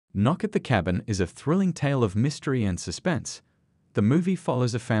Knock at the Cabin is a thrilling tale of mystery and suspense. The movie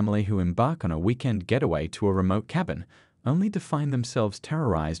follows a family who embark on a weekend getaway to a remote cabin, only to find themselves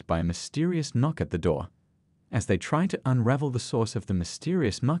terrorized by a mysterious knock at the door. As they try to unravel the source of the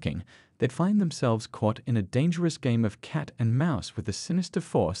mysterious knocking, they find themselves caught in a dangerous game of cat and mouse with a sinister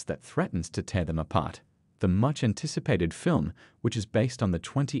force that threatens to tear them apart. The much-anticipated film, which is based on the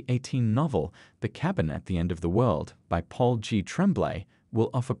 2018 novel The Cabin at the End of the World by Paul G. Tremblay, will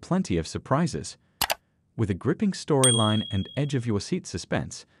offer plenty of surprises. With a gripping storyline and edge-of-your-seat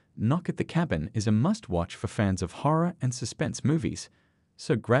suspense, Knock at the Cabin is a must-watch for fans of horror and suspense movies.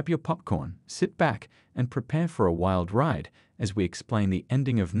 So grab your popcorn, sit back, and prepare for a wild ride as we explain the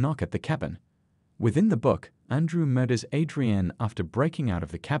ending of Knock at the Cabin. Within the book, Andrew murders Adrienne after breaking out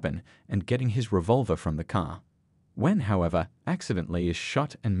of the cabin and getting his revolver from the car. Wen, however, accidentally is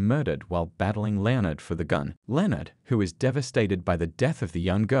shot and murdered while battling Leonard for the gun. Leonard, who is devastated by the death of the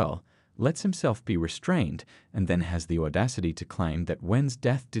young girl, lets himself be restrained and then has the audacity to claim that Wen's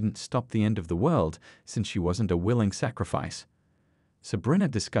death didn't stop the end of the world since she wasn't a willing sacrifice. Sabrina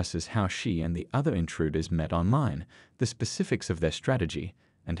discusses how she and the other intruders met online, the specifics of their strategy,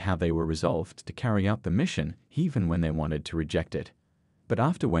 and how they were resolved to carry out the mission even when they wanted to reject it. But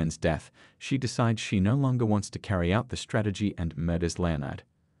after Wen's death, she decides she no longer wants to carry out the strategy and murders Leonard.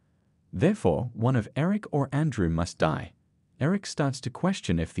 Therefore, one of Eric or Andrew must die. Eric starts to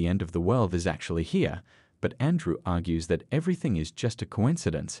question if the end of the world is actually here, but Andrew argues that everything is just a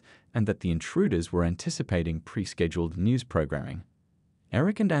coincidence and that the intruders were anticipating pre-scheduled news programming.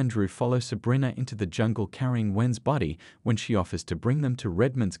 Eric and Andrew follow Sabrina into the jungle carrying Wen's body when she offers to bring them to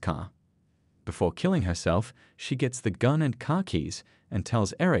Redmond's car. Before killing herself, she gets the gun and car keys and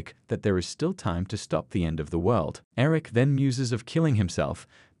tells Eric that there is still time to stop the end of the world. Eric then muses of killing himself,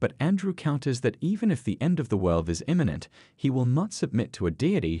 but Andrew counters that even if the end of the world is imminent, he will not submit to a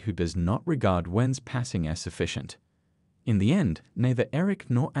deity who does not regard Wen's passing as sufficient. In the end, neither Eric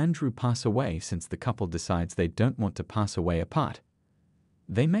nor Andrew pass away since the couple decides they don't want to pass away apart.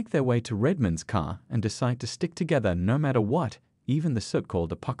 They make their way to Redmond's car and decide to stick together no matter what, even the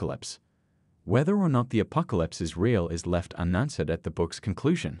so-called apocalypse. Whether or not the apocalypse is real is left unanswered at the book's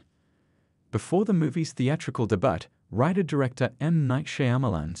conclusion. Before the movie's theatrical debut, writer-director M. Night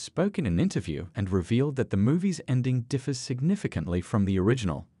Shyamalan spoke in an interview and revealed that the movie's ending differs significantly from the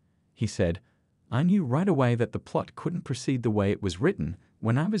original. He said, "I knew right away that the plot couldn't proceed the way it was written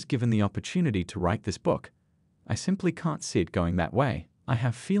when I was given the opportunity to write this book. I simply can't see it going that way. I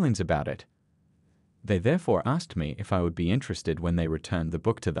have feelings about it." They therefore asked me if I would be interested when they returned the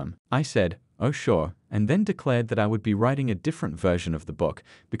book to them. I said, "Oh sure," and then declared that I would be writing a different version of the book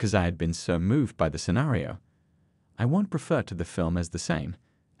because I had been so moved by the scenario. I won't refer to the film as the same.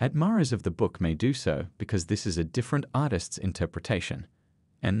 Admirers of the book may do so because this is a different artist's interpretation.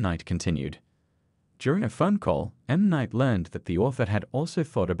 M. Night continued. During a phone call, M. Night learned that the author had also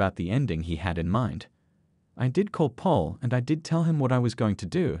thought about the ending he had in mind. I did call Paul and I did tell him what I was going to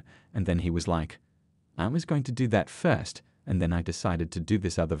do, and then he was like, "I was going to do that first, and then I decided to do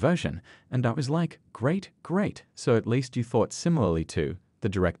this other version," and I was like, great, so at least you thought similarly too, the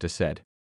director said.